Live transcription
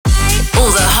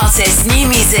hottest new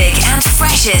music and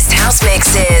freshest house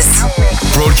mixes.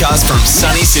 Broadcast from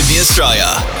sunny Sydney,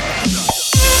 Australia.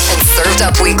 And served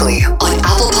up weekly on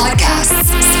Apple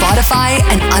Podcasts, Spotify,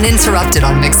 and uninterrupted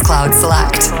on Mixcloud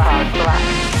Select.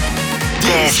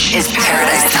 This is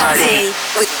Paradise Party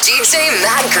with DJ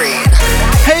Matt Green.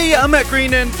 Hey, I'm Matt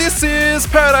Green and this is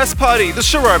Paradise Party, the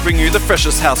show where I bring you the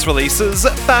freshest house releases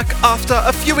back after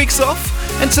a few weeks off.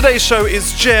 And today's show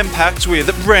is jam-packed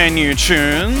with brand new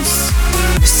tunes.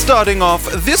 Starting off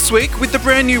this week with the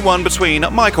brand new one between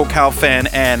Michael Calfan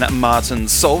and Martin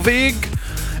Solveig.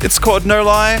 It's called No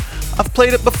Lie. I've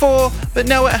played it before, but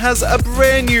now it has a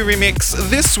brand new remix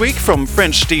this week from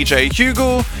French DJ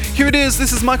Hugel. Here it is,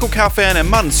 this is Michael Calfan and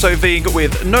Martin Solveig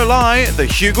with No Lie, the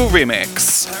Hugel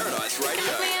remix. Paradise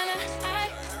Radio.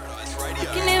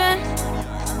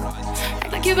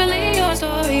 Act like you believe your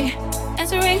story,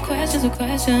 answering questions with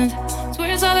questions.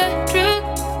 Swear it's all the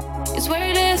truth, it's where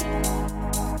it is.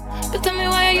 But tell me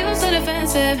why are you so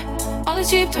defensive? All this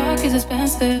cheap talk is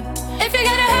expensive. If you're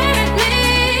gonna hurt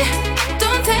me,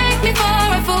 don't take me for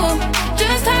a fool.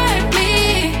 Just hurt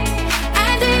me,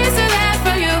 I deserve that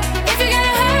from you. If you're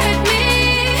gonna hurt me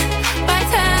by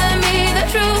telling me the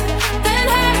truth, then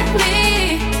hurt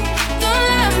me. Don't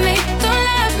love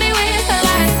me with a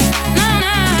lie. No,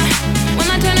 nah,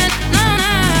 when I turn it, no,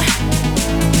 nah,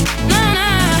 no,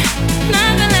 nah,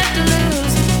 nothing left to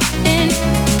lose. In,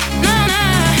 no,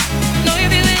 nah, know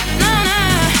you feel it, no,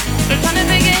 nah, don't try to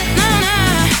fake it, no,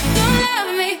 nah. Don't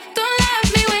love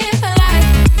me with a lie.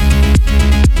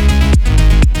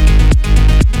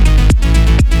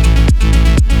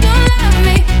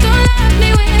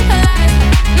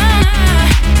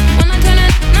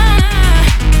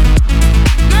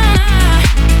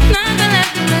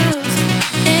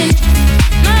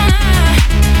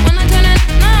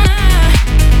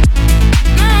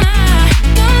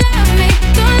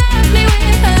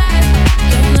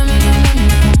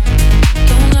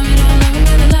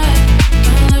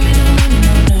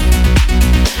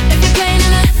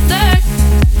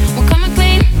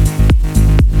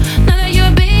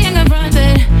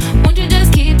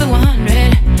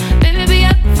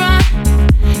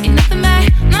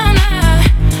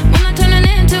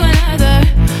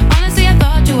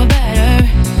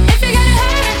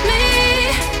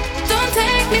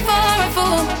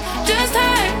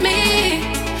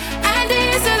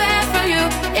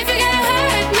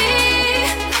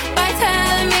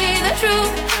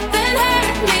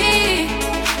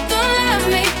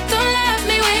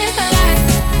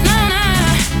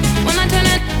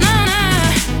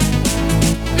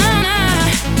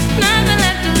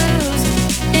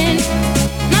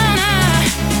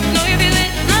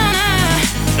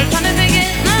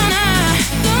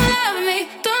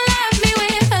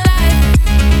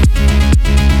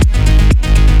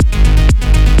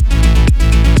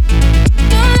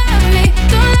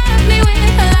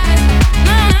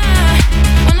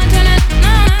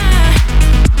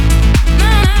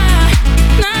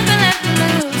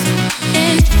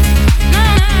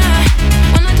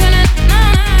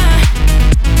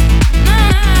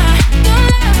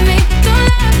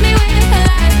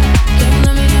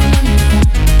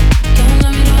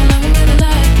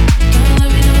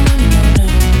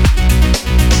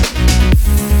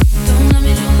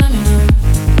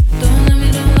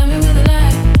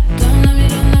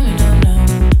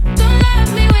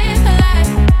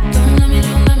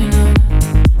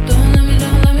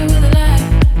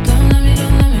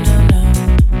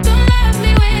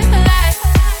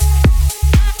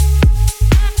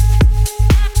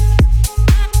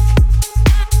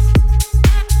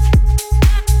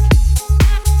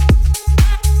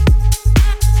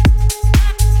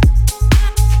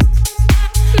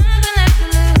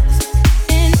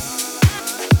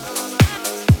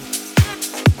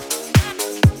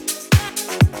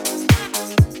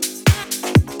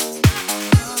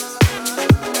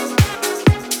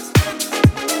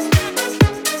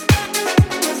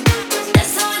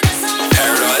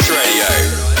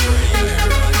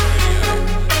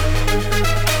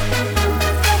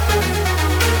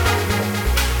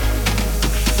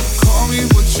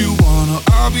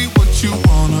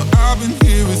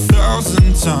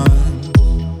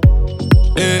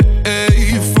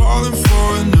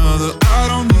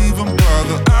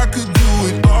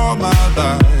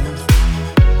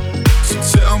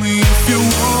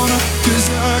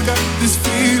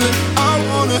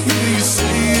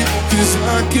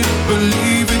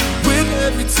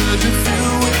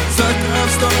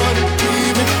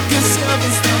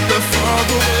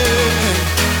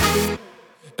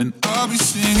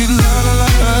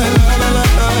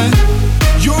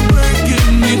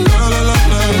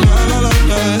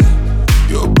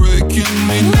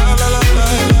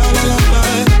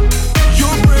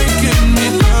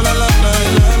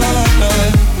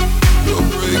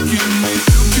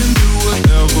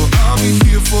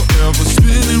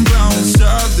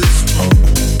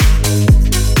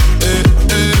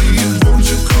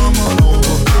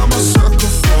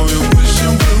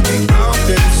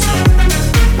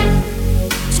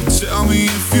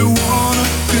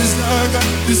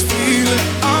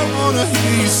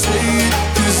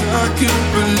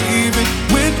 believe it.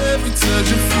 With every touch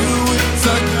of you, it's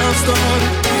like I've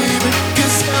started breathing.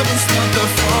 Guess heaven's not that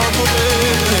far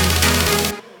away.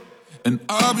 And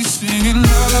I'll be singing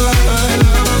la la la la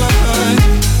la la la la.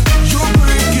 You're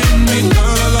breaking me la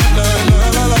la la la la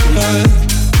la la la.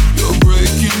 You're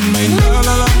breaking me la la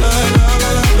la la la la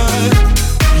la la.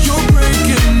 You're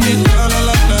breaking me la la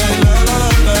la la la la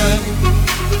la la.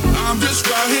 I'm just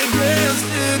right here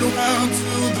dancing around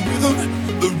to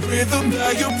the rhythm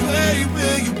that you play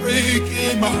when you're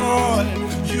breaking my heart.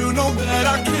 You know that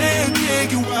I can't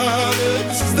get you out of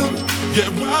the system. Yeah,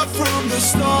 right from the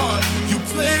start, you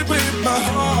played with my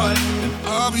heart, and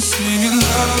I'll be singing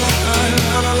la la la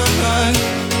la la la la.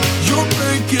 You're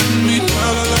breaking me la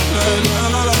la la la la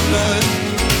la la la.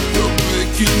 You're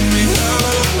breaking me la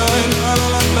la la la la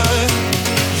la la.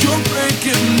 You're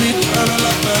breaking me la la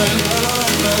la la la la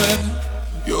la.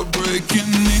 You're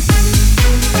breaking me.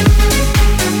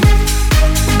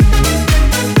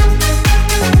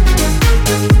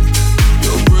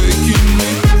 You're breaking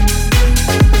me.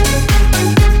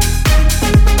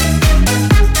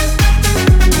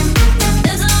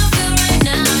 That's how I feel right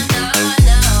now,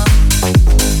 now.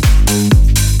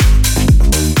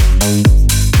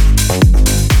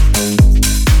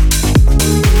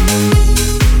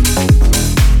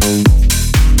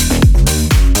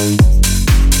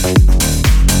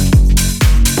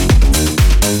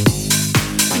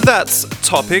 That's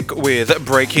Topic with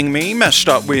Breaking Me, mashed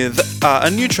up with a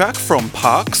new track from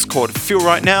Parks called Feel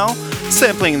Right Now,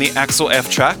 sampling the Axel F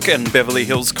track and Beverly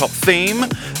Hills Cop theme.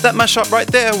 That mashup right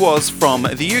there was from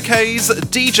the UK's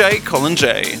DJ Colin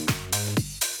J.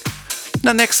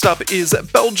 Now next up is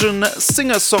Belgian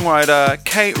singer-songwriter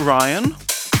Kate Ryan,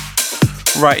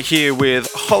 right here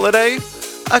with Holiday,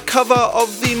 a cover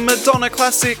of the Madonna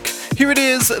classic. Here it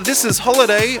is, this is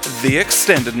Holiday, the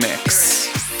extended mix.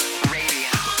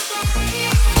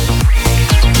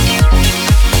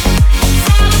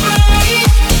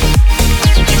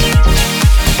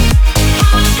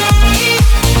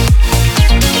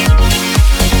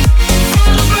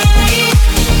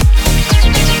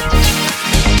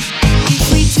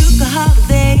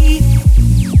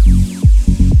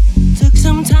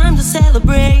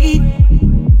 Celebrate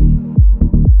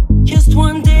just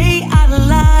one day out of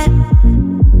life.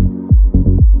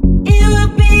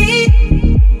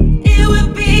 It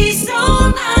would be so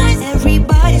nice.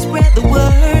 Everybody spread the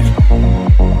word.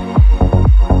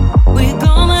 We're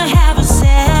gonna have a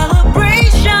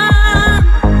celebration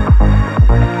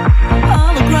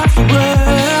all across the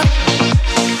world,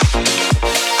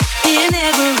 in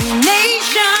every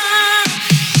nation.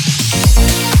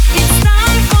 It's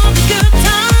time for the good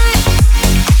times.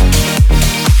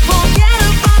 Forget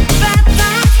about the bad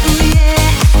times. Oh yeah,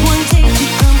 one day to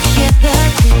come together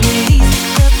to release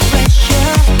the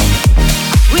pressure.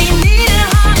 We need a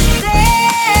holiday,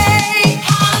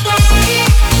 holiday.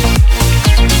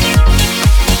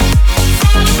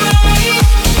 Celebrate,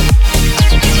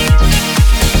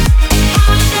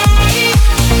 holiday.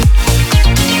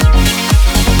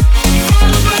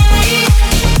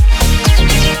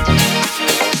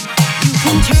 You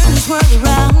can turn this world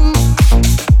around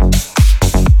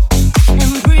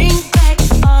and bring back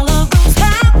all of those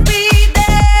happy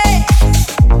days.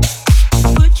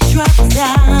 Put your troubles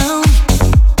down.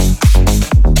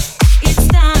 It's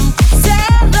time to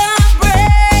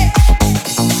celebrate.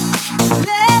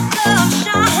 Let love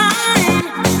shine,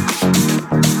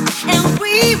 and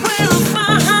we will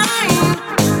find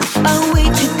a way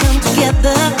to come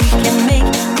together. We can make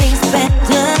things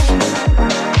better.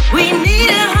 We need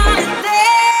a holiday.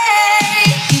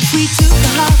 If we took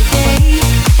a holiday,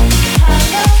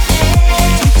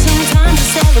 took some time to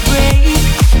celebrate.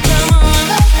 Come on,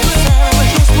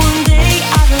 celebrate just one day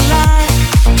out of life.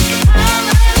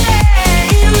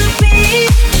 It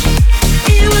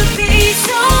would be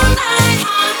so nice.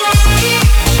 Holiday,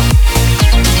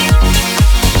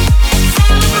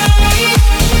 celebrate,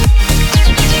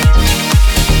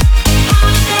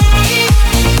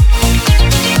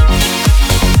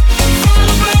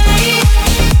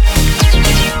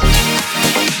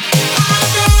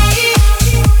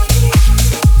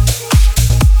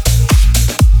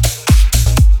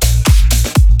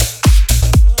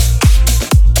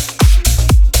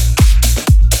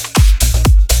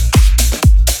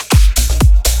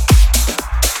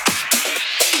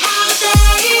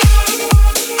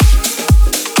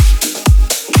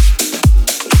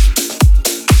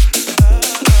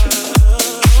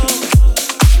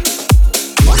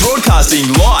 Broadcasting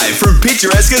live from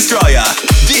picturesque Australia,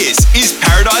 this is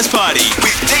Paradise Party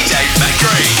with DJ Matt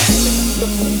Green.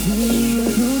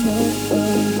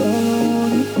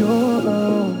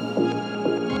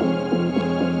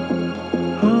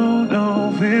 Oh no.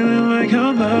 feeling like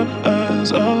I'm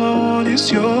lost. All I want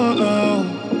is your love.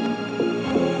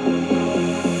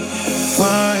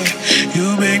 Why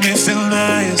you make me feel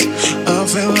nice? I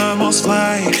feel almost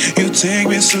fly. You take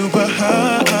me super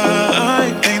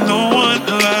high. Ain't no one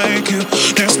like you.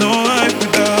 There's no life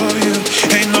without you.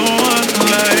 Ain't no one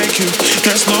like you.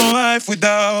 There's no life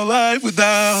without, life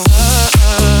without.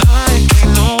 Ain't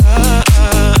no life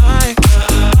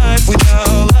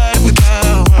without, life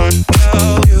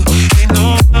without you. Ain't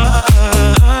no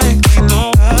life, ain't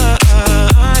no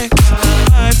life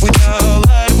without,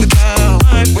 life without,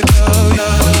 life without you.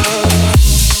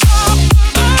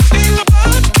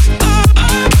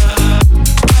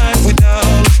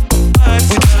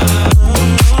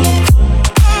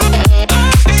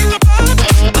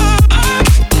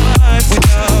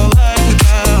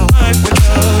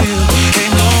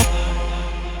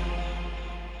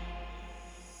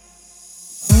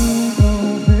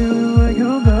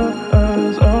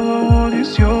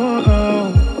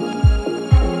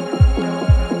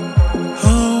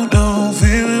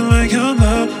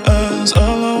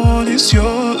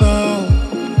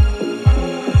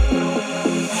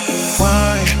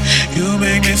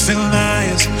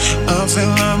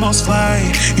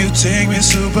 Take me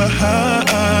super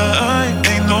high.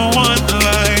 Ain't no one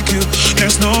like you.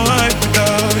 There's no life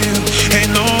without you. Ain't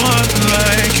no one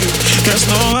like you. There's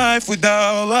no life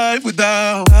without, life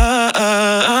without.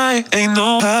 Ain't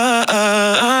no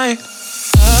ain't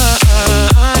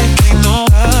no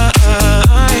life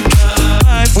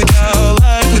without,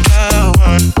 life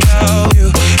without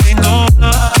you. Ain't no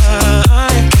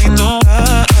ain't no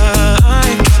life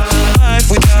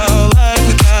without, life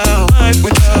without, life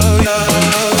without you.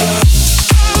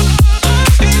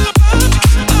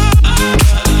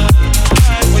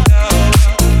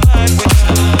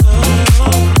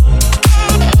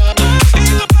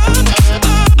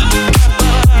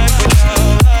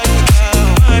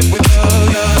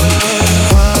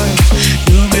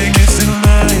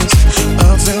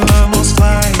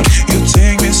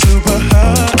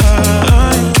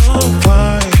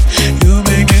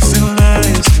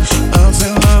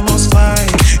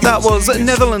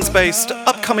 Netherlands-based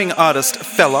upcoming artist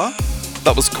Fella.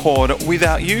 That was called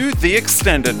Without You, the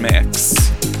extended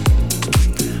mix.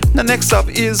 Now next up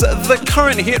is the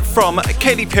current hit from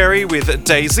Katy Perry with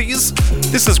Daisies.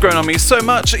 This has grown on me so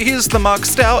much, here's the Mark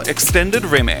Stow extended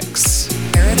remix.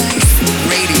 Paradise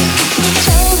Radio.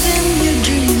 Told them your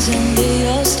dreams and they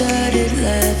all started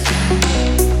laughing.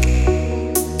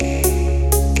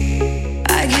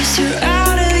 I guess you're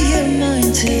out of your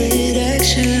mind till it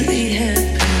actually happens.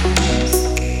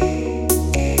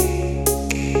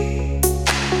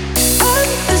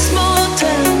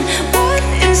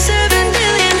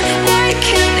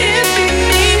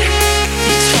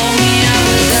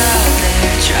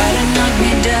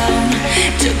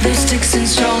 Those sticks and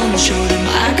stones, showed them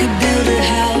I could build a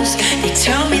house. They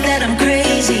tell me that I'm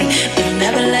crazy, but I'll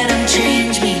never let them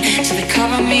change me. So they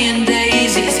cover me in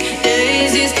daisies,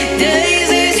 daisies,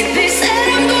 daisies. They said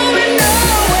I'm going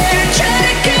nowhere, try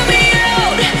to cut me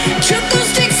out. Took those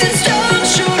sticks and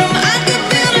stones, showed them I could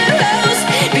build a house.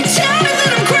 They tell me that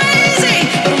I'm crazy,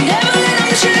 but I'll never let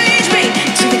them change me.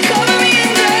 So they cover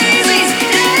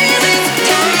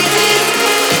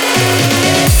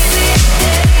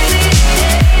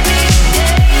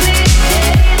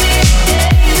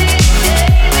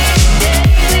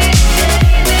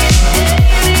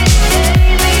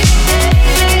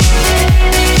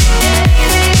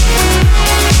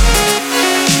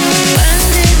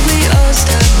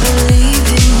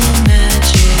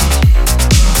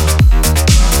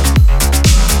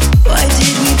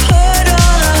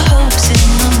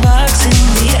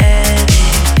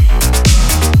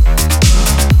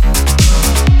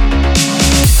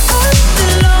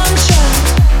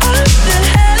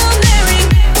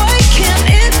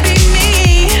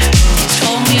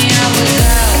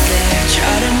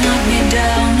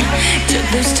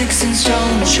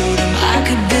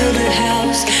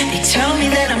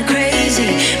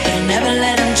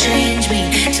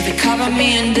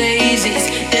me in daisies,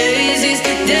 daisies,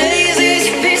 daisies.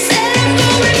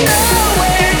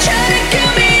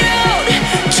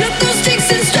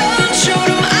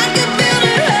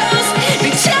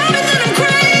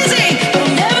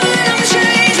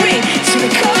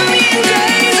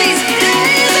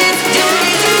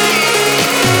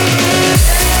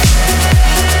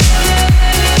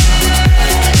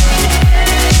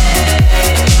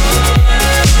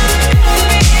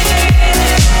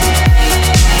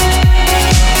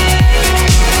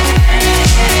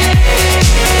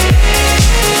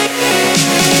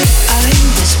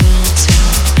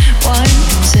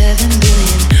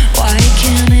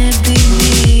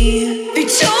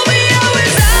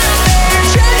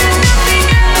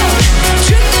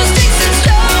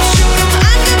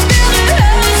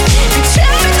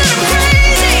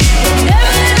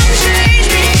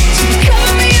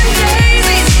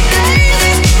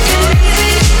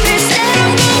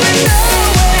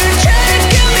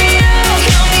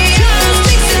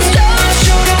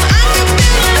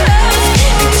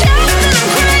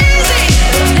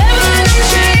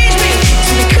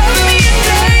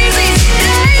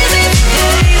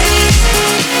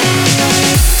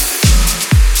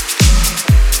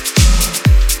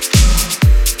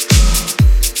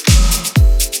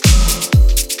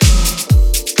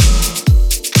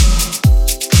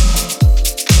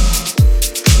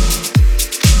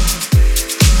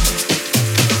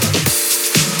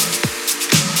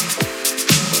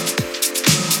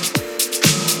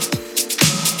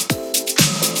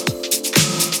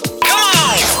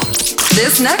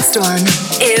 next one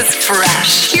is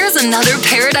fresh. Here's another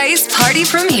Paradise Party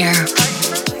premiere.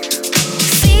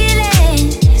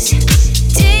 Feelings,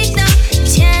 take no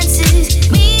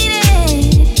chances, mean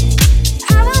it.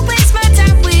 I won't waste my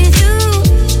time with you.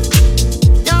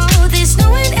 No, there's no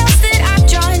one else that I'm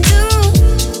drawn to.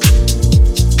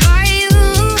 Are you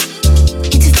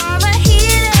into far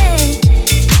healing?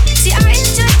 See, I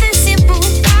enjoy the simple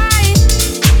life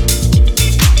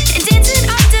and dancing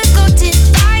under golden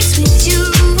lights with you.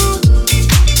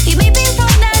 You made me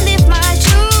wanna live my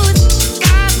truth.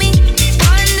 Got me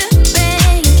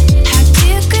wondering, how do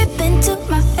you grip into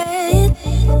my head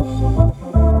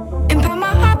and pound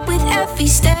my heart with every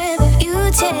step you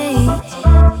take?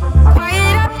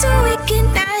 Quiet up till we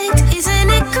connect. Isn't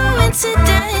it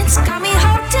coincidence? Got me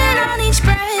holding on each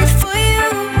breath for you.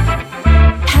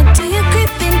 How do you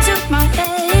grip into my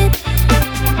head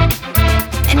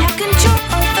and have control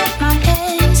over my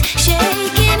hands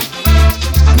shaking?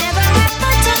 Never had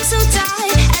my tongue so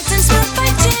tight, acting smooth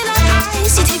like gin on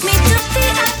ice. You take me to the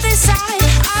other side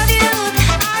of you,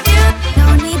 of you. No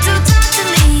need to talk to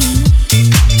me,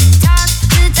 talk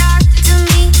to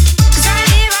me. 'Cause right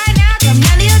here, right now, got me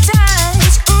under your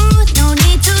touch. Ooh, no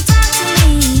need to talk to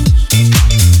me,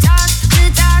 talk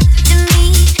to me.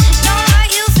 Know what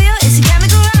you feel, it's a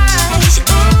chemical rush.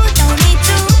 Ooh, no need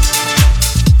to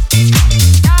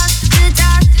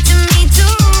talk to me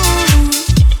too.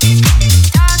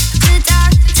 Talk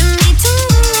to me too.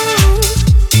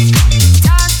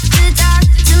 Talk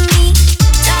to me.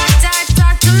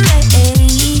 Talk to me.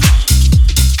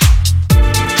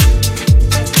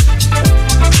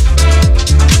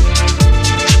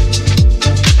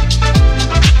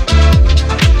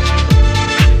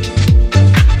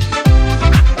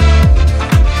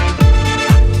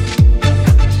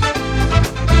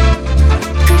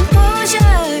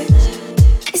 Composure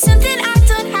is something I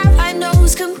don't have. I know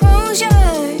it's composure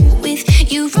with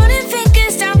you running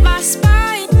fingers down my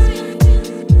spine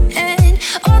and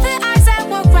all the eyes that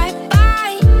walk right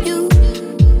by you.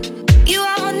 You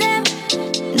all them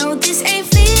know this ain't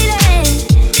feeling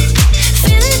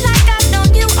like I've known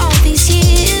you all these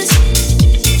years.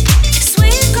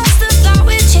 Swing across the floor,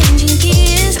 we're changing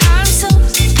gears. I'm so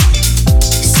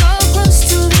close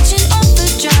to reaching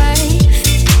overdrive.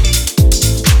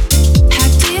 How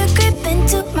do you grip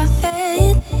into my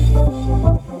head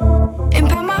and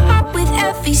pound my heart with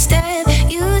every step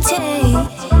you take?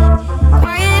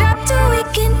 Quiet up till we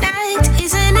connect.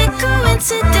 Isn't it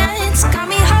coincidence? Got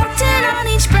me holding on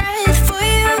each breath for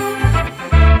you.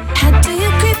 How do you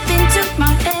grip into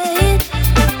my head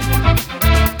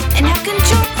and have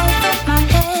control over my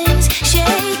hands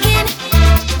shaking?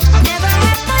 Never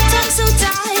had my tongue so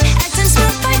tight, acting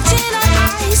smooth like gin on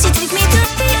ice. You take me to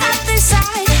the other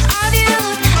side of you,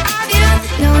 of you.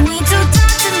 No need to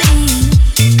talk to me,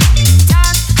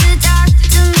 talk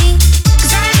to me.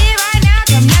 'Cause right here, right now,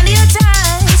 got me under your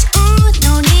touch. Ooh,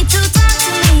 no need to talk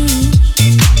to me,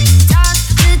 talk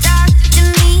to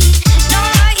me. Know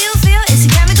what you feel, it's a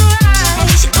chemical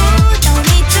rush. Ooh, no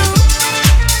need to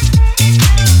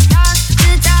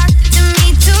talk to me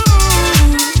too.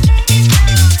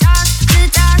 Talk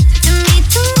to me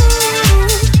too.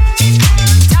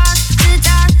 Talk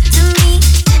to me.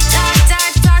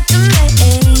 Talk to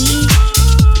me.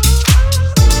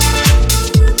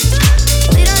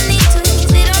 We don't need to talk.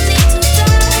 We don't need to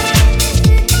talk.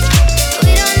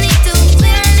 We don't need to talk.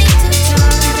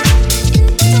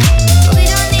 We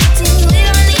don't need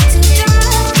to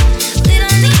talk. We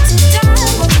don't need to talk.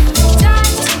 Talk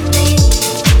to me.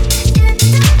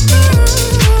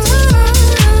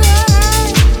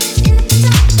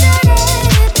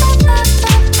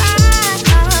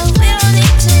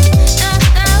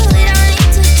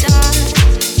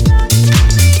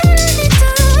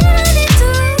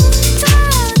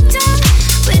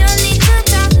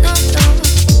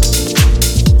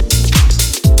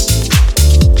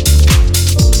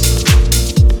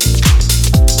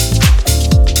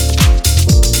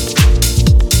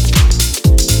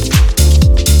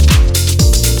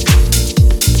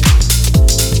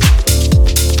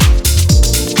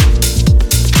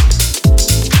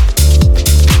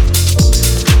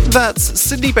 That's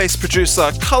Sydney-based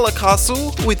producer Colour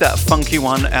Castle with that funky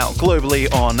one out globally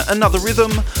on Another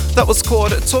Rhythm. That was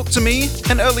called Talk to Me,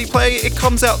 an early play. It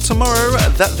comes out tomorrow.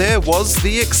 That there was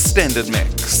the extended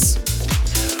mix.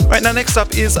 Right, now next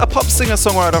up is a pop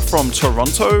singer-songwriter from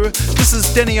Toronto. This is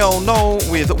Danielle Knoll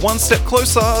with One Step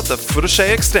Closer, the Futureshe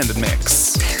extended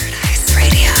mix. Paradise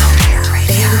Radio.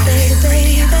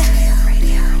 Baby,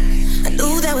 I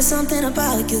knew there was something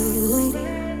about you.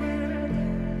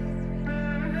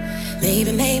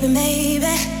 Maybe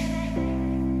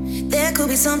there could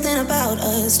be something about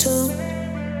us too.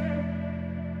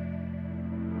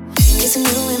 Kissing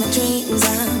you in my dreams,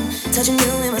 I'm touching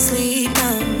you in my sleep,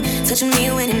 I'm touching me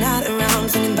when you're not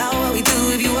around, thinking about what we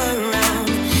do if you were around.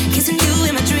 Kissing you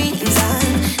in my dreams,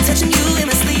 I'm touching you in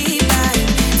my sleep, I'm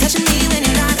touching me when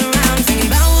you're not around,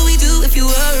 thinking about what we do if you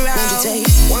were around. Won't you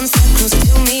take one step closer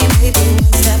to me, baby,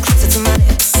 one step closer to my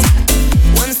lips,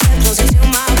 one step closer to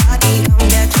my body, come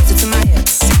get closer to my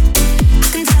hips.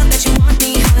 I can tell that you want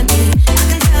me, honey, I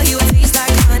can tell you it tastes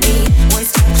like honey. One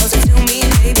step closer to me,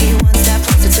 baby, one step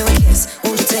closer to a kiss.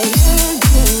 Won't you take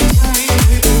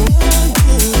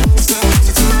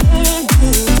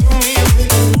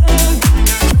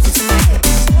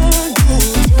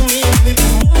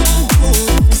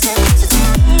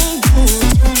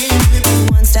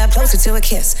one step closer to a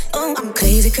kiss? Oh, I'm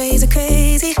crazy, crazy,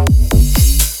 crazy.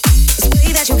 This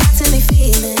way that you got to me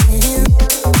feeling.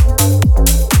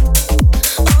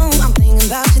 Oh, I'm thinking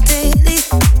about you daily,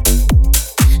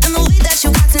 and the way that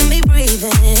you got to me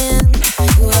breathing.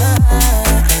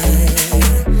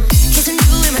 Kissing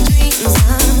you in my dreams,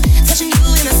 I'm touching you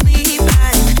in my sleep,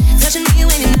 I'm touching me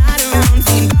when you're not around,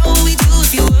 thinking about what we do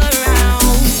if you were around.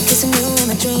 Kissing you in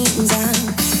my dreams,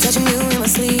 I'm touching you in my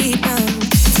sleep, I'm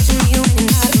touching me when you're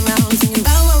not around, thinking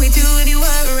about what we do if you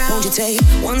were around. Won't you take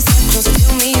one step closer to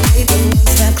me, baby, one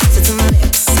step closer to my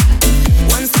lips,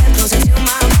 one step closer to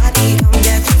my body, come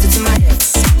get closer to my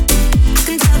hips. I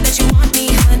can tell that you want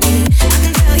me, honey, I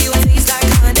can tell you it tastes like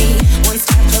honey. One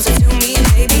step closer to me,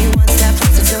 baby, one step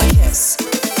closer to a kiss.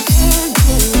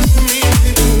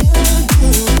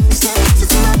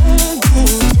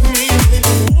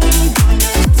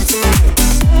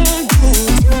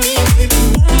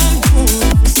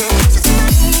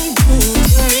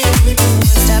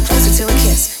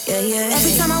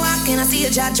 Every time I walk in, I see a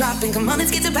jaw dropping. Come on, let's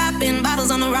get to popping.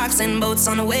 Bottles on the rocks and boats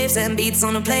on the waves and beats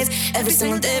on the place. Every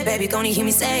single day, baby, gonna hear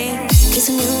me say,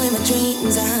 kissing you in my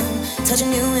dreams, I'm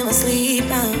touching you in my sleep,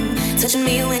 I'm touching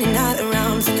me when you're not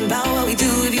around, thinking about what we do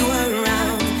if you were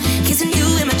around. Kissing you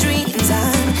in my dreams,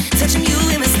 I'm touching you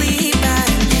in my sleep,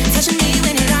 I'm touching me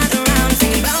when you're not around,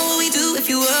 thinking about what we do if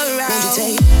you were around. Won't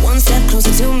you take one step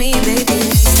closer to me, baby,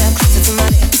 one step closer to my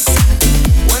lips,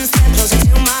 one step closer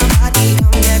to my body,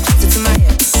 come get closer to my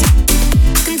hips.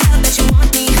 I can tell that you want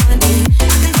me, honey,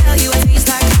 I can tell you it tastes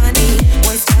like honey.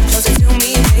 One step closer to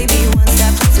me, baby, one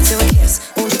step closer to a kiss.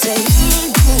 Won't you take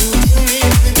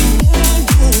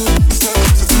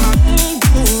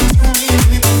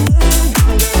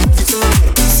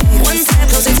one step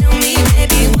closer to me,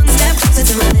 baby, one step closer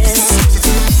to my lips,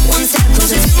 one step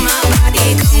closer to my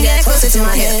body, come get closer to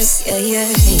my hips. Yeah, yeah.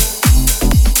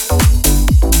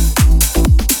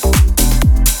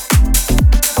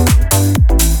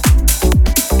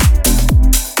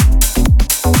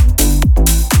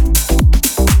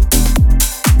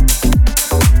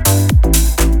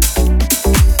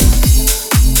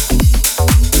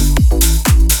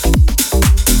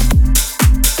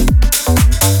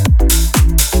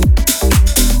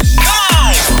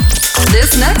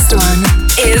 This next one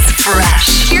is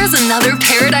fresh. Here's another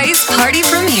Paradise Party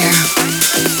premiere.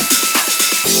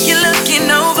 You're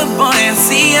looking over, boy, and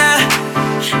see ya,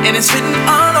 and it's written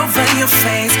all over your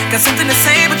face. Got something to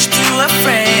say, but you're too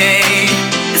afraid.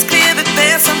 It's clear that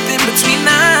there's something between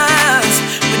us,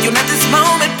 but you'll let this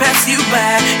moment pass you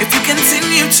by if you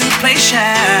continue to play shy.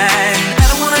 I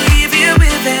don't wanna leave you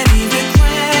with any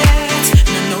regrets,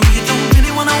 and I know you don't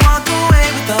really wanna walk away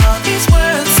with all these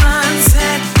words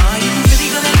unsaid. Are you really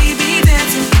gonna leave me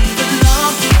dancing even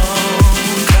long?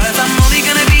 Cause I'm only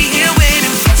gonna be here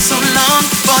waiting for so long.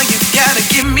 Boy, you gotta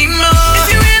give me more.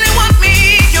 If you really want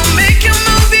me, you'll make your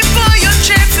move before your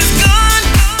chance is gone.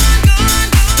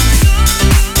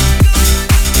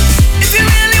 If you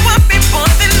really want me,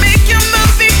 boy, then make your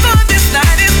move before this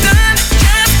night is done.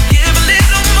 Just give a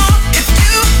little more. If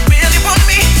you really want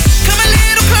me,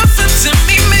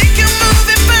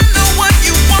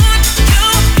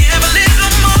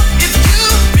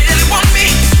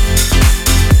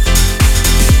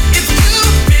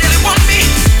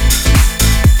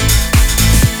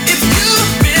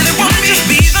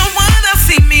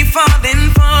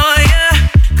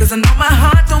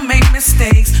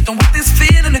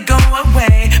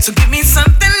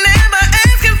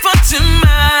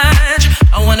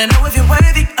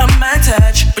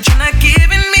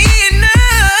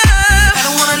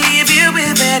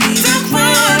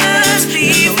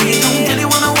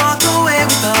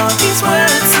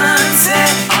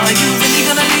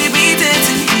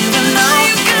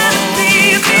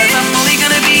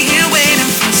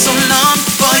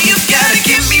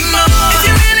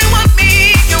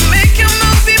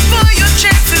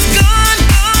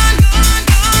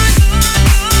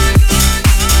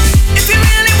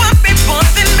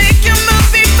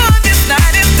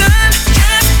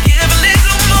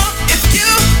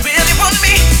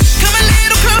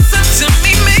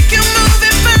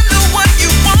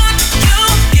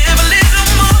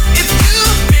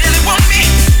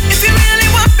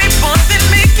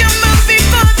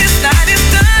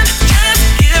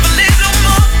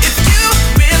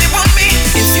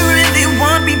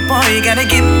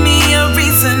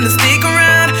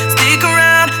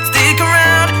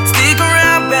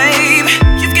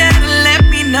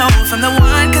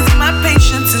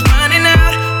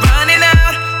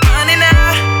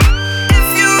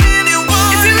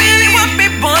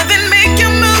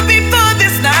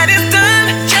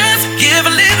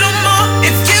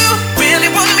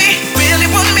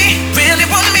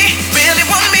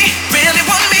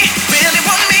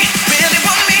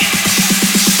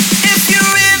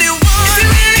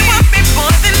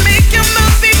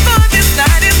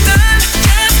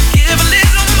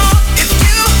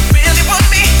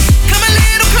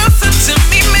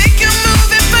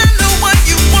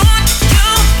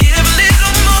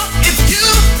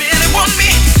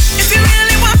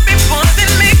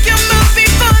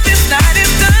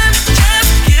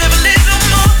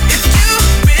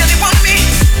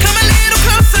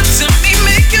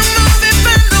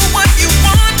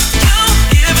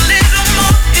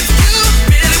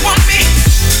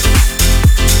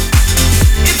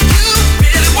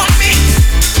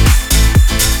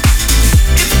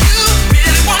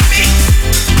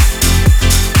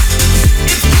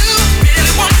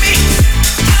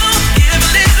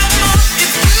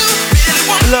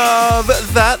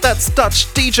 That's Dutch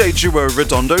DJ duo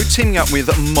Redondo teaming up with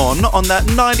Mon on that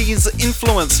 90s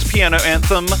influenced piano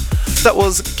anthem. That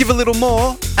was Give a Little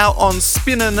More, out on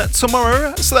Spinnin'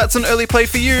 tomorrow, so that's an early play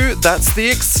for you. That's the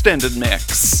extended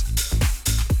mix.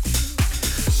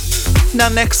 Now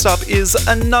next up is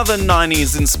another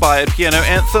 90s inspired piano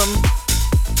anthem,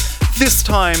 this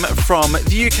time from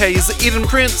the UK's Eden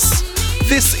Prince.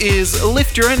 This is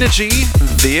Lift Your Energy,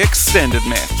 the extended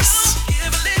mix.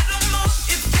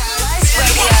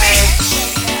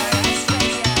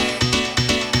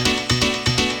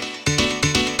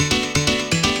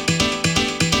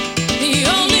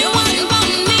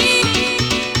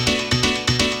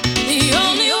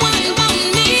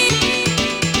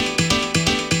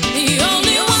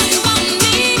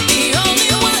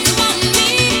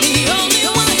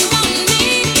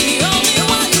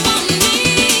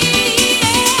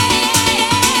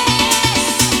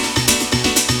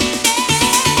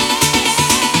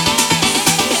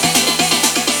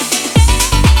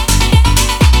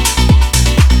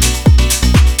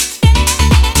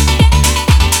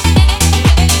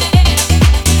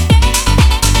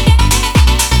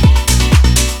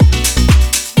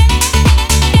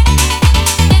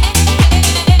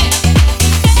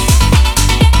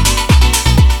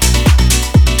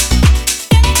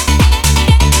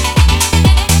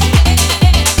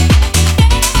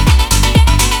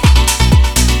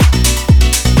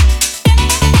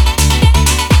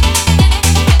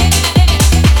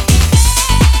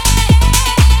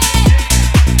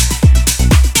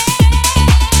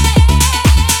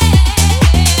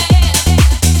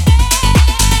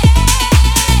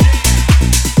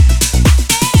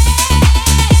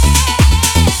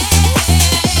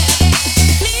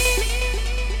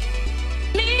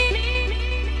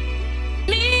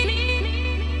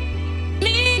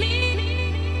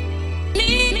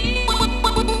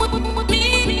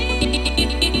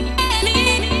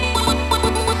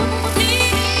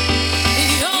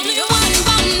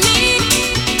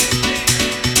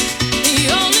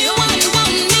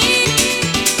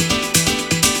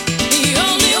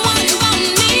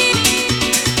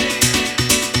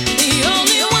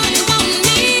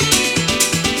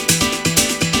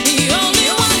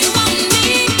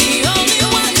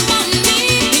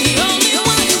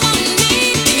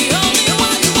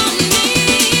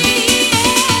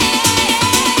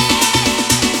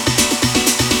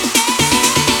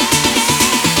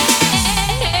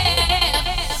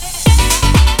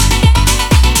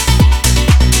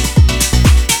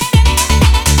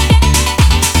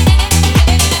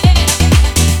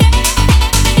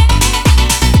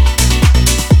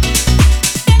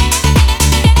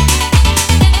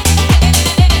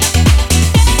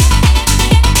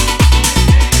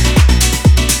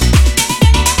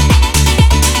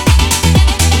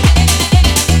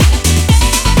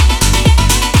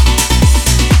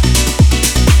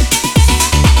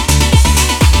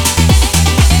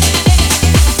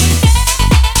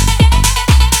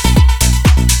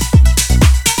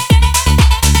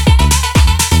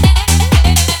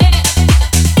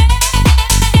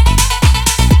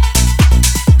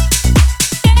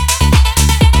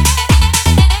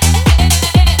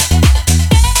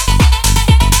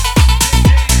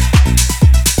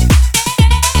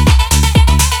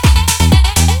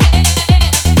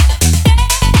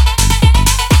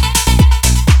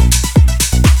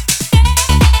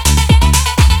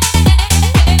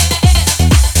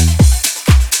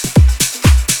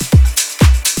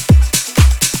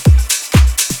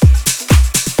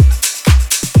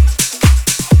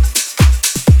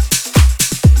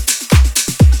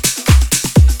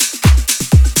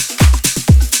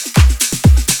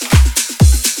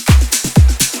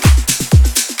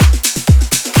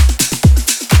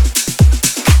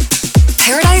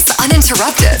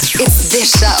 Uninterrupted. It's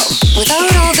this show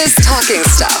without all this talking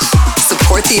stuff.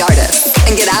 Support the artist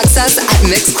and get access at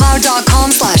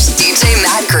mixcloud.com/DJ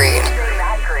Matt Green.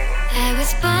 I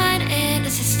was born in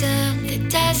a system that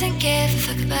doesn't give a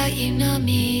fuck about you, nor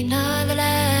me, nor the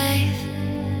life.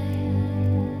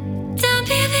 Don't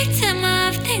be a victim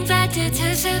of things I do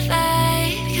to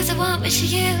survive, because I won't wish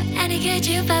you any good,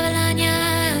 you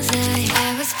Babylonians.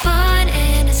 I was born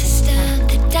in a system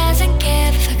that doesn't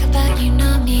give a fuck about you,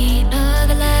 nor me, nor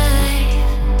the life.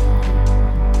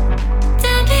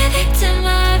 Don't be a victim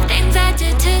of things I do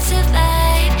to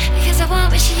survive, because I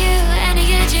won't wish you any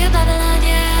good, you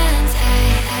Babylonians.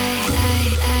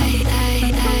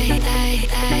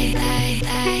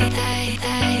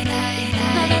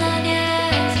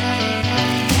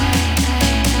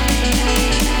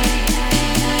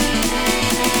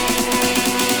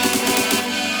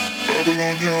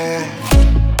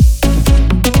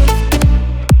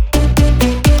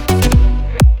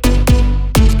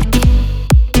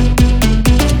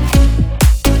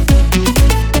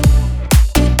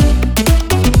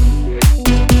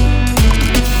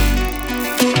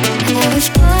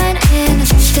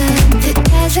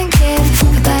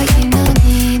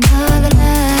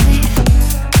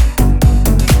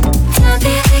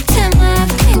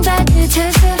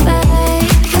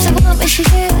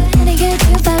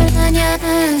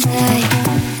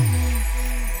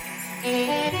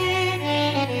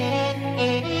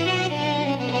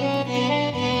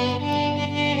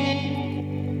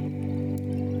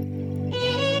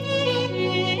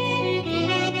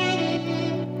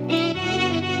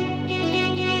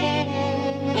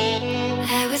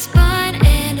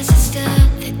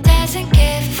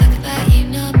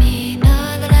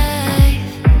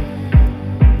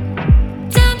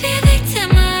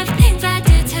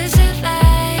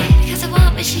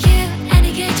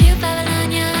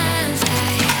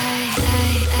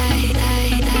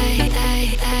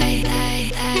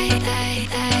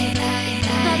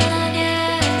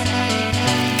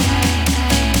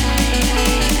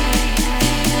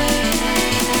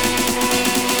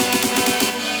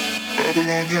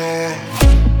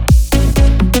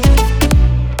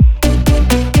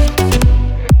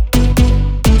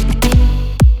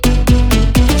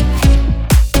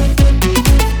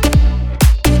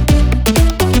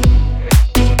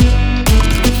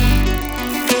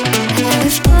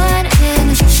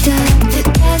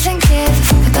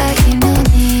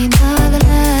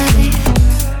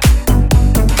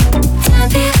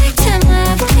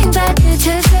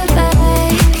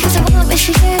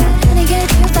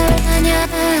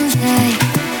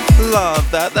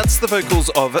 the vocals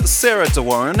of Sarah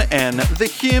Dewone and The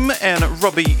Him and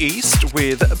Robbie East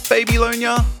with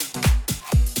Babylonia.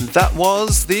 That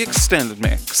was the extended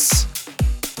mix.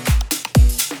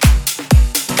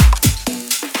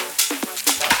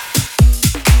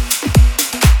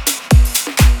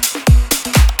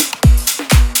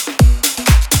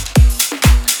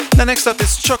 Now next up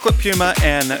is Chocolate Puma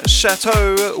and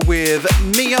Chateau with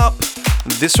Me Up.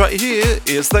 This right here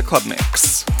is the club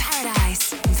mix.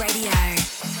 Paradise Radio.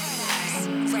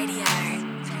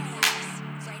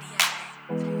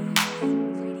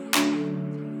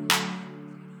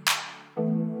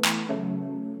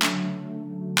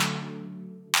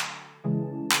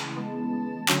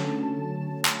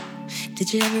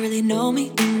 Did you ever really know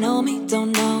me? You know me,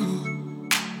 don't know.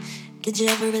 Did you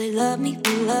ever really love me?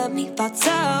 You love me, thought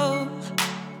so.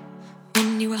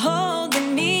 When you were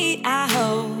holding me, I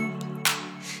hope.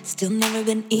 Still never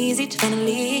been easy to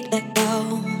finally let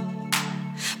go.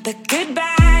 But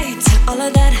goodbye to all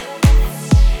of that.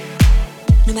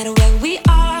 No matter where we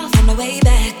are, I'll find a way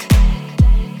back.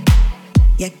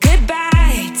 Yeah,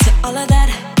 goodbye to all of that.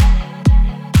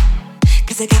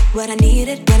 'Cause I got what I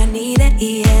needed,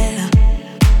 yeah.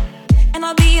 And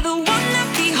I'll be the one that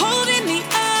be holding me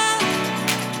up.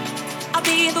 I'll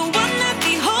be the one that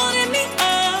be holding me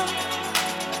up.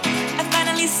 I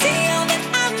finally see all that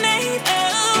I made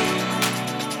of.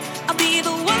 I'll be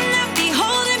the one that be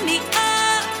holding me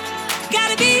up.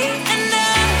 Gotta be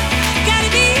enough. Gotta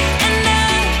be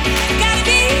enough. Gotta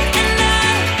be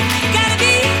enough. Gotta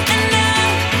be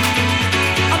enough.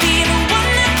 I'll be the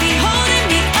one that be holding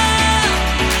me up.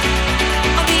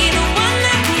 I'll be the one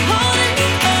that be holding me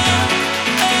up.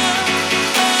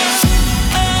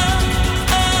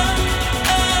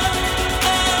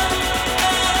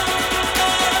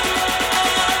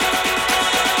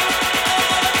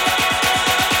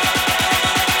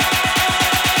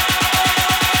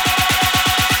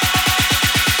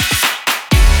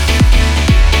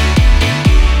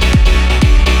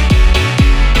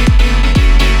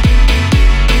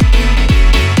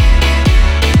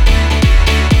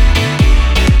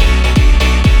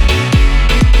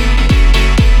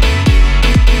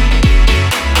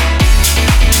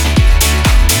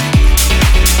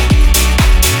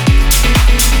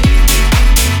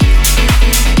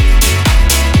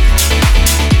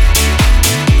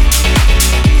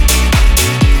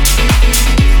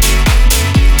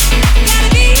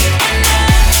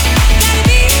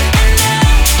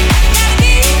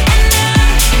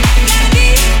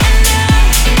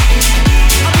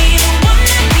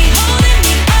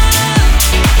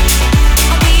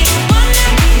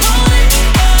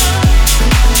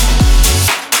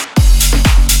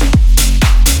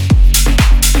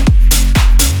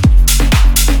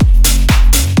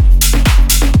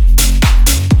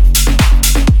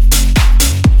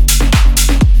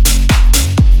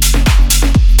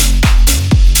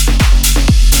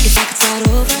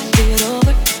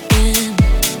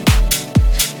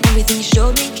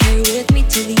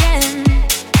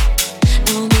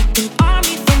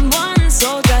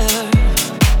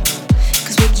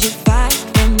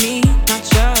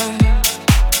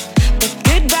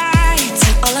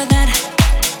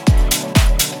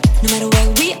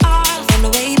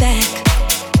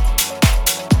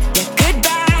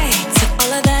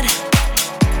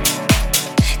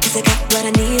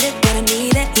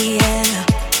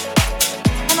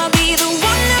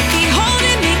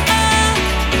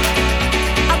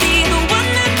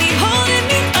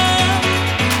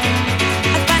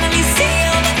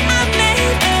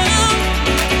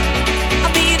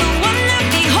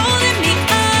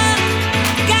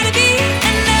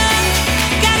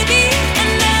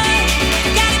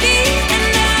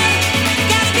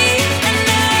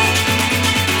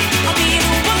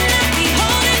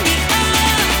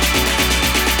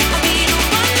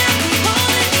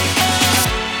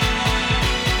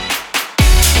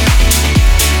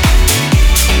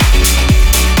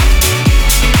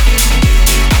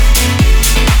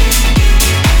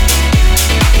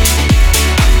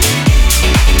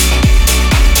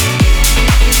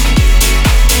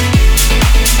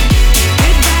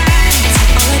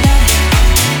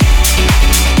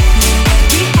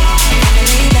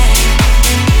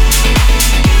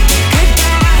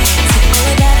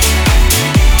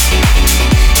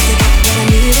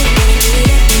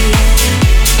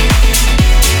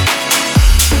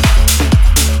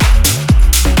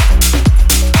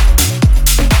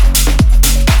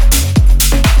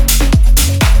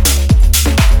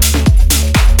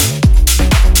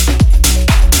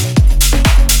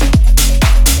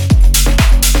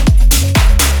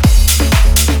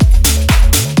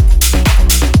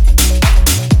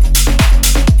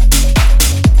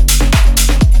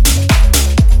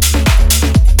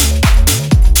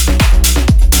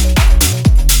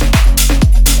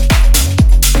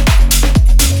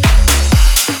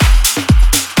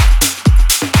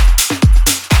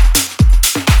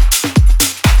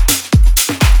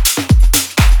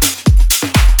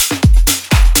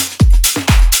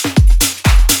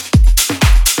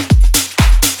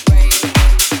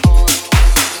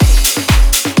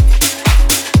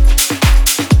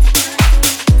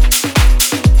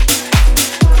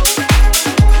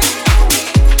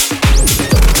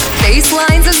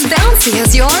 fancy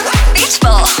as your beach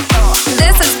ball.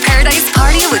 This is Paradise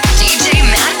Party with DJ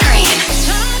Matt Green.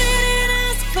 I didn't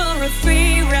ask for a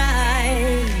free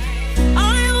ride.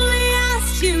 I only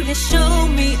asked you to show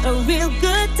me a real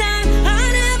good time.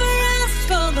 I never asked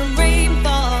for the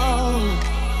rainfall.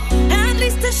 At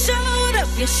least I showed up.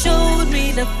 You showed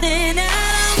me the thin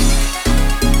out.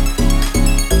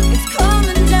 It's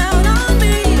coming down on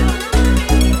me.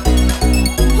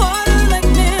 Harder like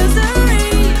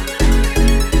misery.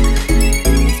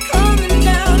 It's coming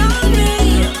down on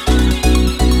me.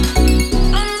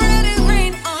 I'm ready,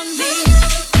 rain on me.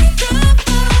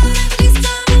 At least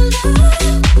I'm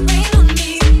alive. Rain on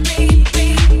me, rain,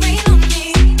 rain, rain on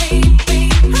me, rain,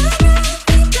 rain.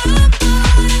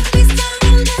 At least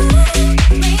I'm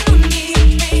alive. Rain on me,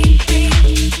 rain,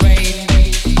 rain.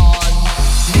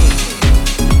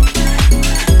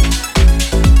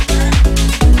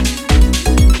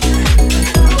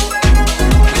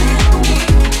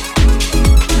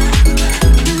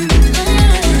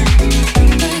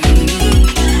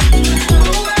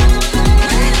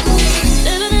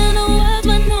 Living in a world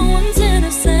where no one's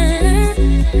innocent.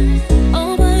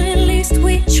 Oh, but at least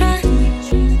we try.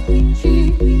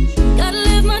 Gotta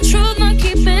live my truth, not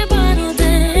keep it bottled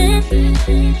in,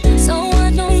 so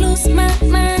I don't lose my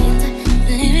mind.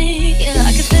 Yeah,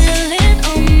 I can feel it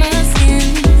on my skin.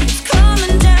 It's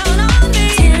coming down on me.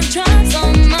 Teardrops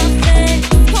on my face.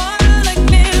 Water like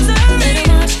misery. Let it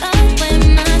wash away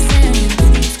my sins.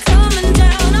 It's coming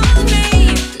down on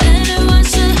me. Let it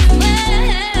wash away.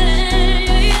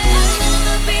 I'll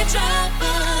never be dry,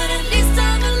 but at least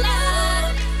I'm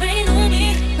alive. Rain on me,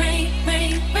 rain,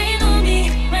 rain, rain on me,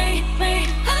 rain, rain.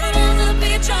 I'll never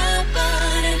be dry,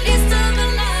 but at least I'm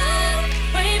alive.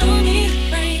 Rain on me,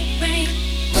 rain, rain,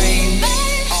 rain,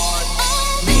 rain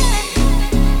on me. Rain on me.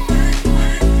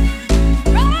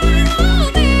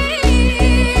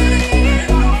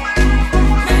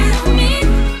 Rain on me.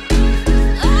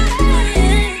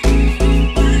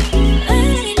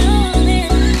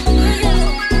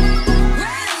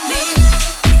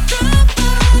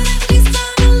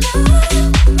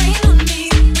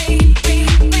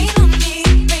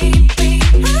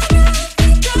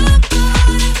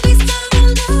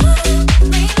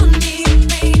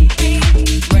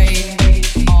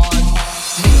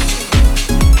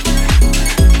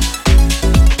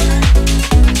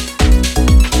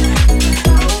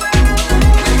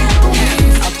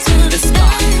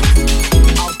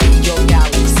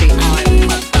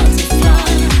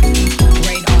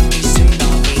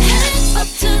 Up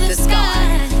to the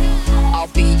sky, I'll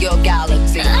be your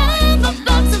galaxy. I'm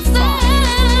about to fly.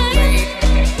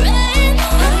 Rain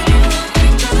on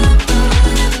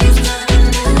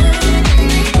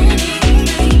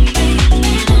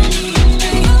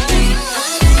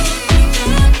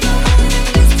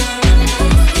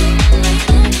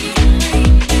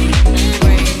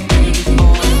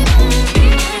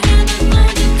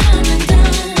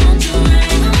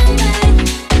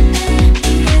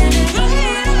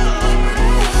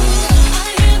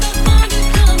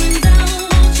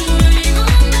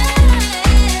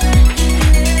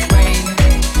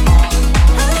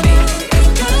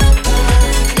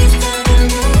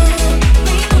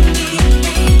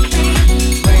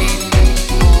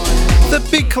The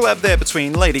big collab there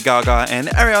between Lady Gaga and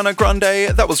Ariana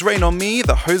Grande. That was Rain on Me,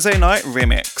 the Jose Knight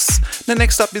remix. Now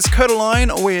next up is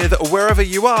Codaline with Wherever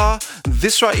You Are.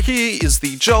 This right here is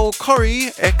the Joel Corey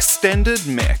extended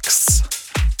mix.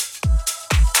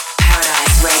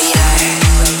 Paradise Radio.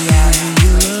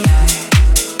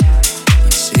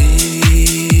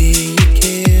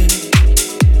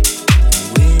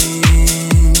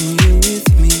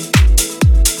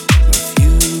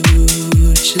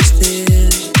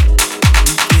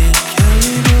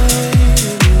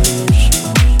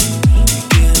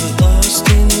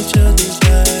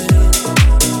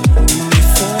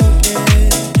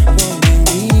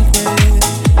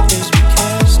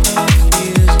 Cast our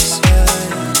fears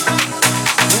aside.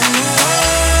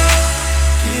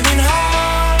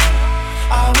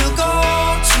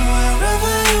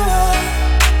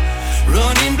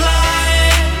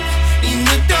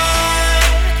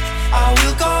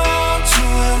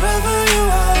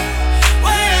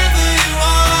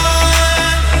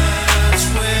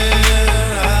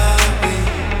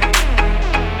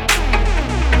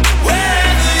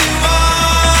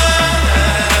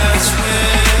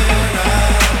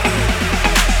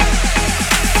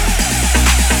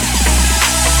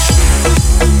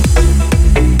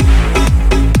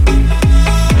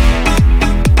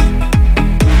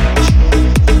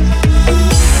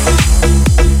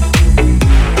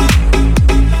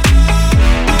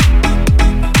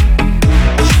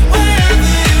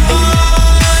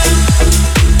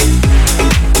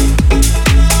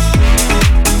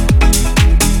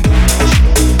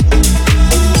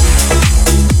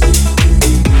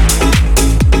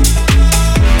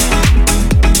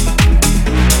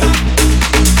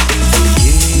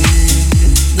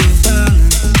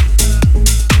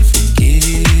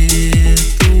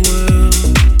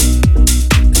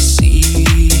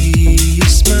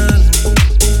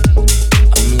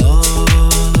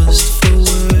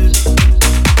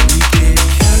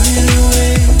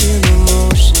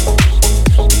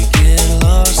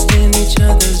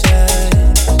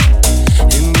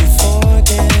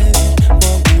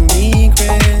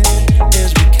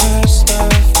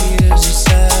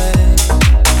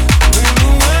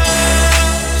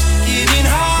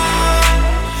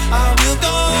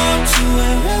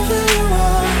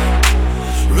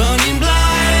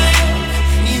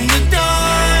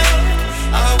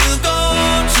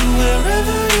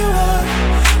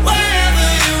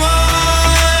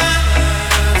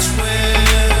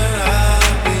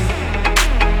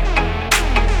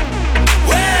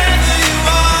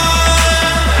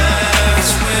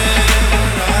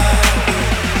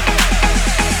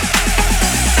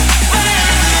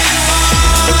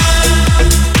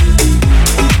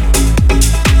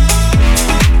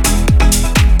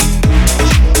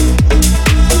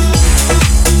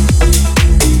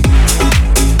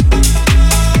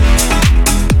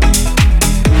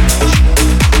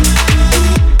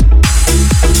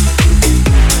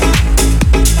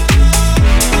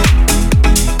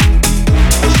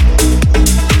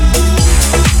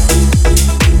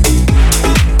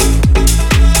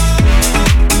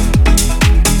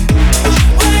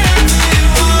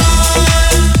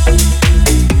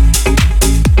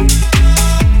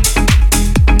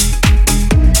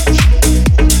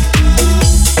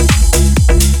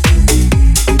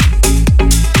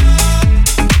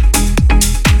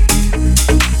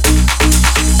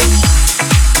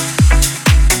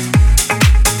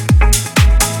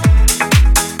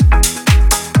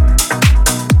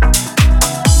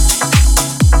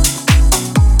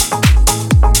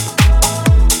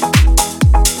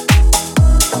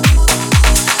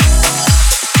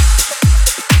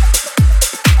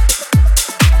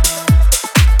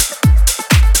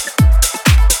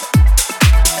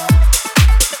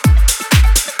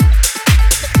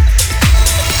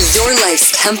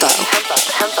 tempo.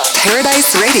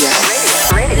 Paradise Radio.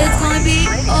 It's gonna be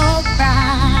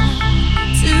alright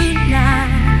tonight.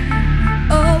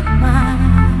 Oh my,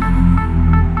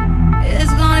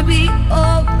 it's gonna be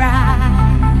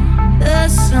alright. The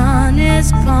sun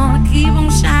is gonna keep on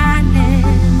shining.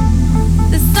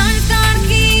 The sun is gonna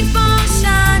keep on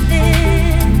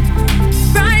shining.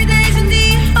 Bright days in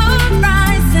the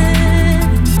horizon.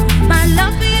 My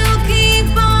love for you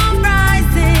keep on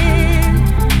rising.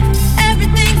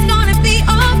 Everything's gonna be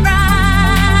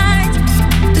alright.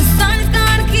 The sun is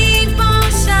gonna keep on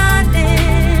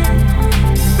shining.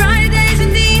 Bright days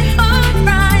in the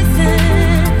horizon.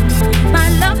 My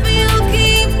love for you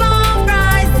keep on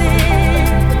rising.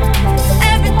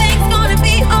 Everything's gonna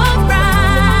be alright.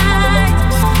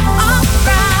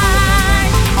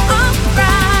 Alright,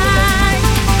 alright,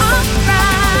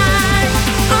 alright,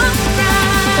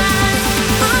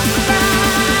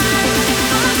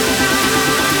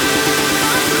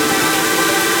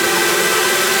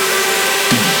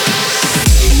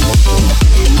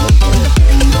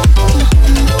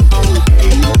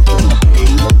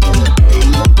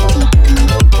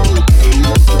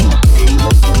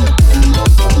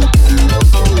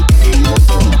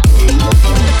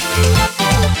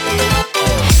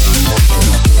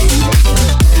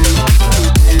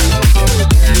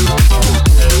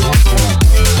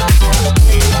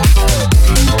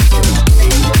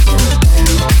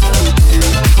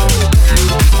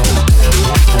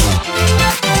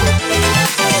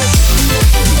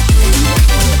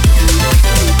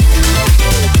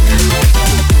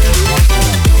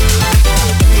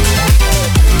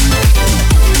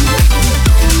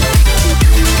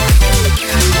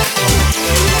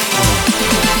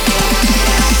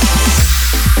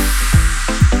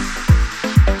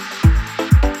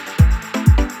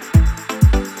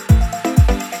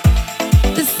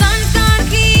 the sun's gonna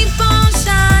keep on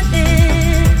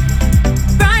shining.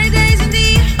 Bright days in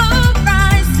the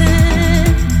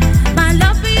horizon. My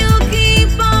love for you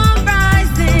keep on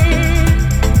rising.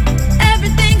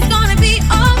 Everything's gonna be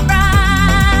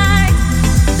alright.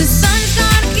 The sun's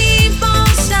gonna keep on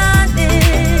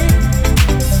shining.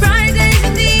 Bright days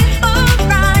in the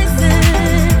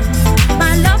horizon.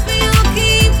 My love for you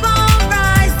keep on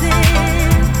rising.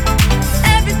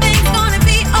 Everything's gonna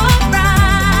be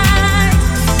alright.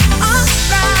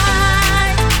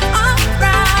 Alright,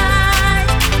 alright,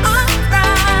 alright,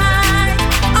 alright,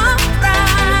 alright,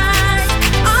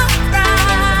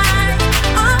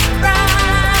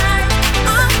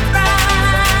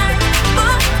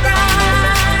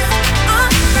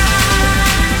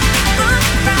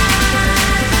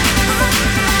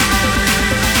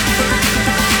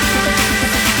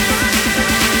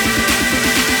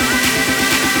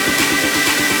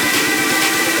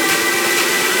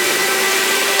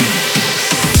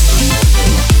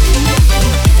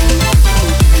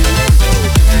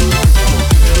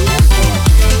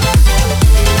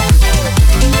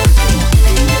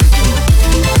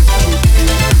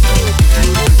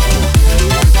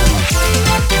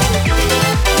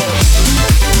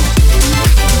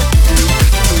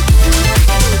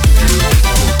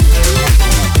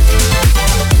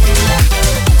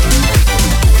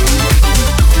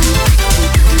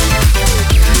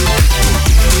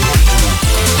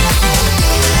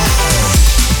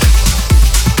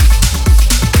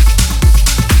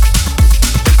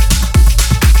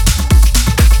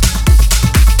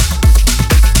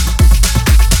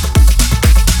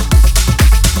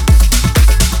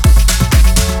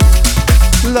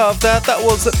 Love that. That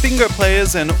was Bingo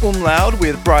Players and Umlaut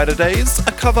with Brighter Days,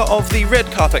 a cover of the red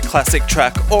carpet classic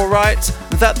track Alright.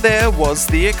 That there was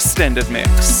the extended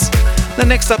mix. The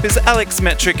next up is Alex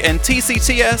Metric and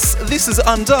TCTS. This is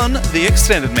Undone, the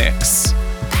extended mix.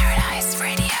 Paradise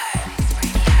Radio.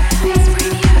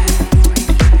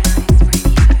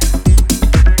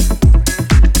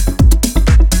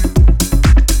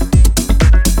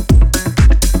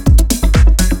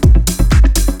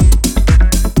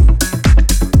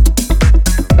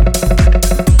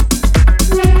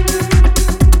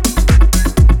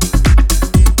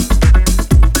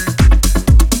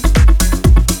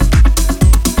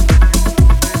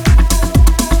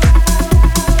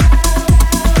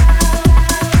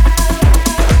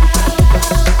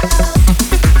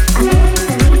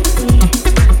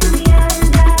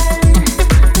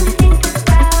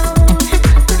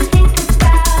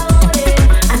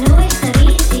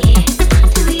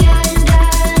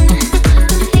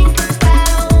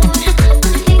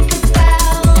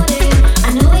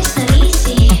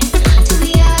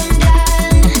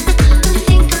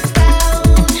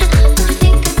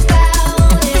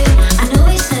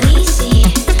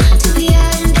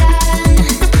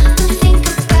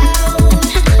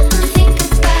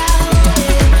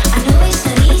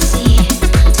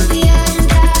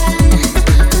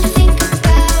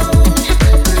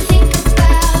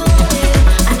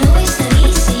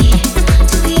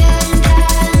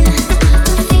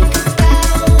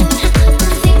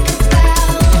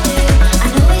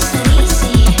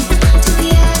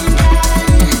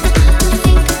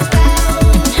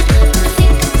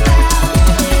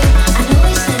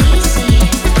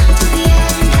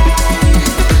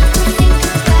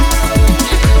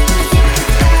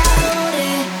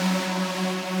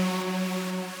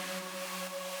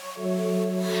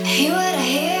 Hear what I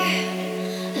hear,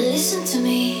 listen to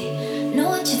me, know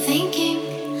what you're thinking.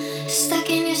 Stuck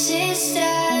in your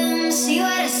system, see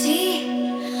what I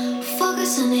see,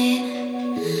 focus on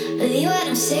it, believe what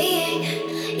I'm saying.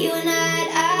 You are not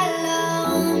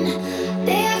alone.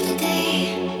 Day after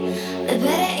day, the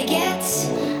better it gets.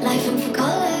 Life in full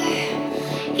color,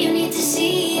 you need to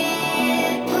see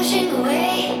it. Pushing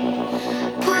away,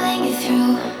 pulling you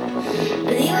through.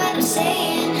 Believe what I'm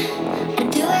saying,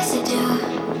 and do as I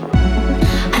do.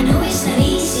 I know it's not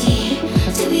easy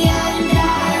to be out and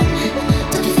down.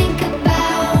 Don't you think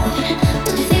about it?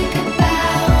 Don't you think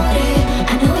about it?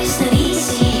 I know it's not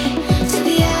easy to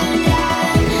be out and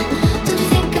down. Don't you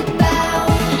think about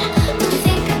it? Don't you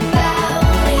think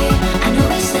about it? I know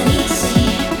it's not easy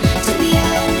to be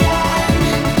out and down.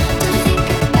 Don't you think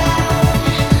about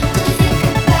it? Don't you think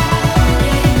about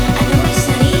it? I know it's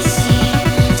not easy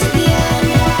to be out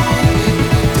and down.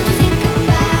 Don't you think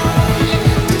about it?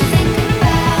 Don't you think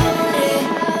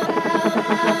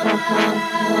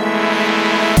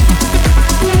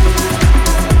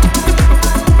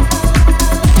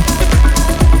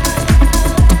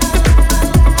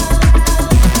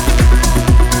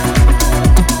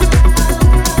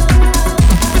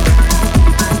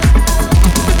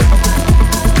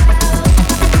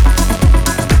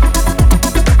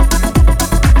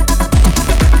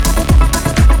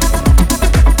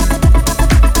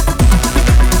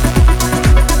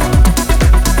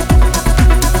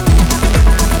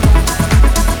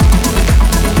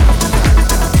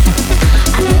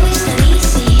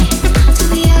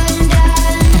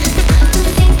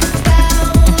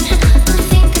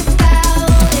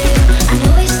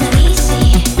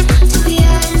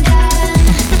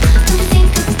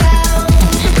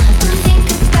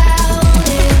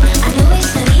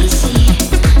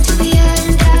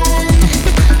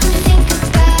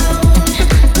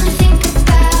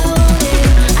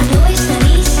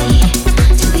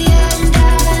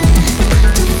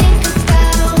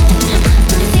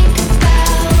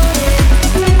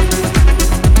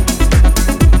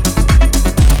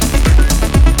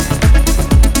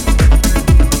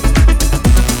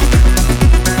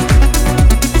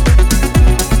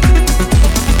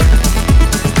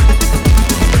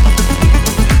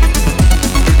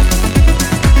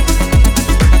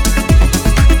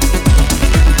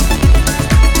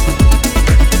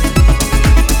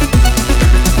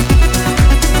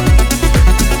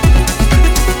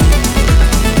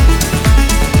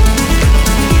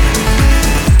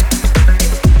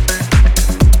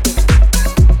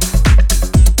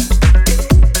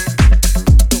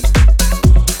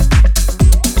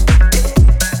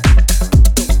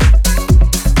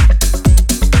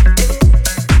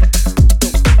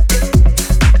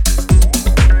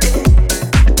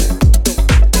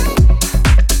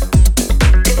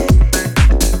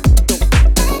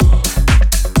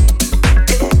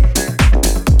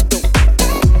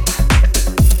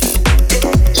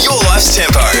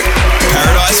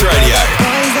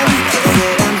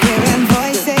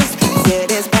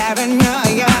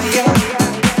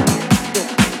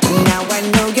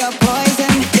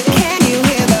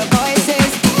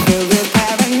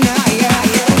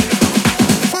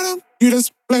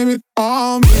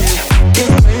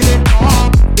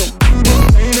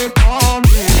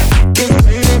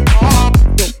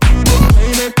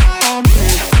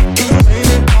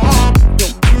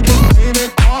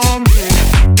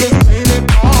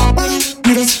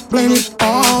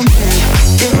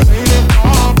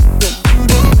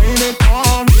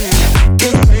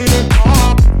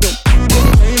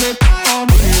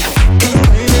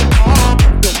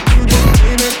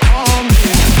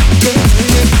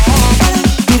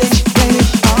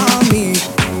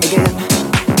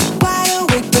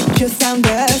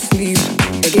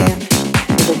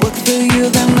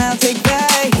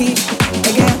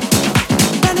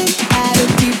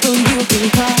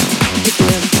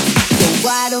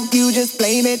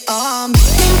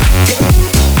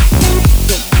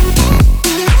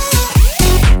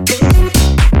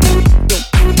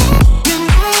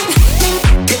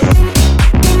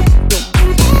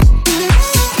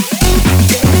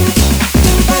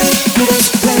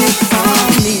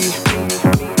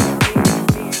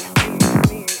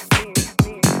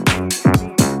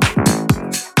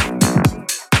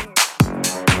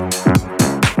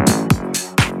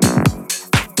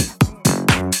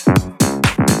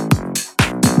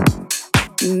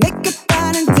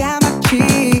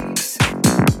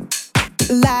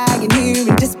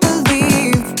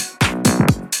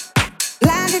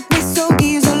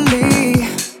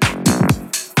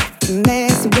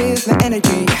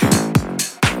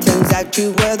like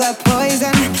you were the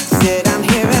poison. Said I'm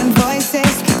hearing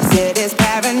voices. Said it's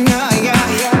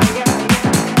paranoia.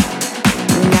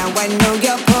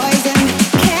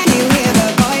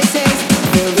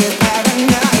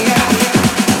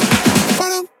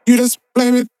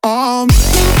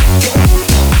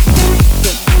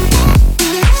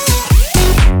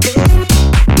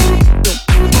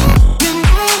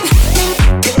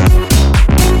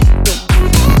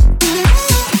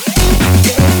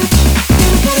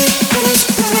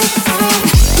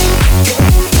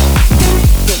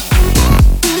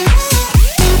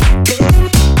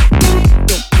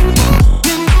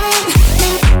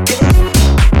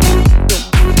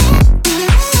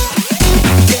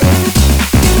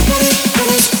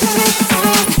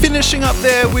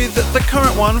 there with the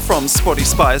current one from Spotty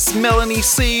Spice, Melanie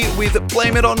C with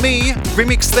Blame It On Me.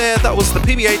 Remix there, that was the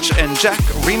PBH and Jack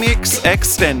Remix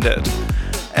Extended.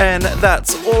 And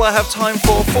that's all I have time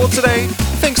for today.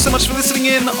 Thanks so much for listening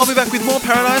in. I'll be back with more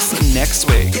Paradise next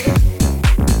week.